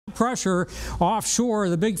pressure offshore,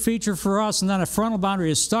 the big feature for us, and then a frontal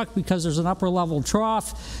boundary is stuck because there's an upper level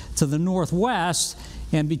trough to the northwest.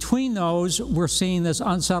 And between those, we're seeing this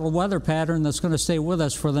unsettled weather pattern that's going to stay with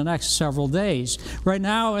us for the next several days. Right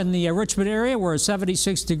now in the Richmond area, we're at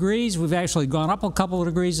 76 degrees. We've actually gone up a couple of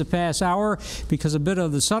degrees the past hour because a bit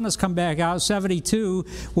of the sun has come back out. 72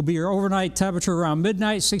 will be your overnight temperature around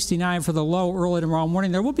midnight, 69 for the low early tomorrow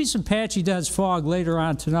morning. There will be some patchy dense fog later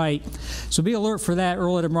on tonight, so be alert for that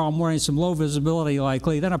early tomorrow morning, some low visibility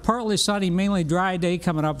likely. Then a partly sunny, mainly dry day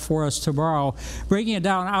coming up for us tomorrow. Breaking it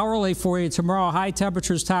down hourly for you tomorrow, high temperatures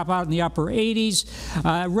top out in the upper 80s.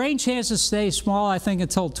 Rain chances stay small, I think,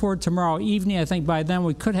 until toward tomorrow evening. I think by then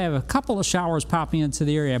we could have a couple of showers popping into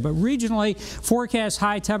the area. But regionally, forecast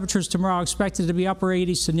high temperatures tomorrow expected to be upper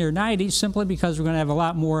 80s to near 90s, simply because we're going to have a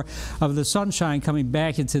lot more of the sunshine coming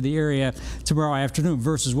back into the area tomorrow afternoon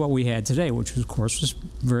versus what we had today, which of course was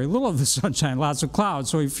very little of the sunshine, lots of clouds.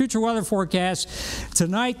 So your future weather forecast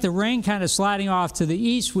tonight, the rain kind of sliding off to the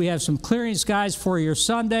east. We have some clearing skies for your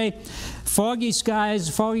Sunday. Foggy skies,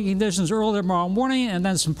 foggy conditions early tomorrow morning, and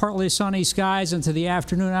then some partly sunny skies into the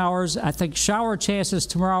afternoon hours. I think shower chances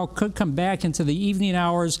tomorrow could come back into the evening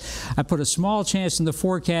hours. I put a small chance in the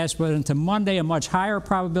forecast, but into Monday, a much higher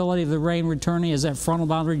probability of the rain returning as that frontal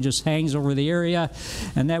boundary just hangs over the area,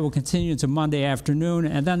 and that will continue into Monday afternoon.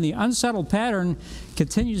 And then the unsettled pattern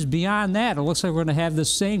continues beyond that. It looks like we're going to have the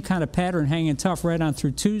same kind of pattern hanging tough right on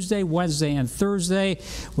through Tuesday, Wednesday, and Thursday,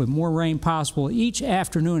 with more rain possible each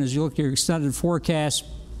afternoon as you look at your extended forecast.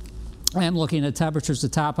 I'm looking at temperatures to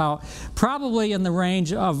top out probably in the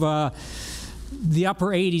range of the upper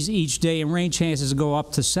 80s each day, and rain chances go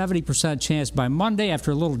up to 70% chance by Monday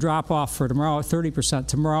after a little drop off for tomorrow, 30%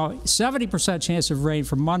 tomorrow, 70% chance of rain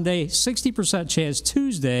for Monday, 60% chance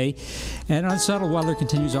Tuesday, and unsettled weather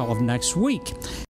continues all of next week.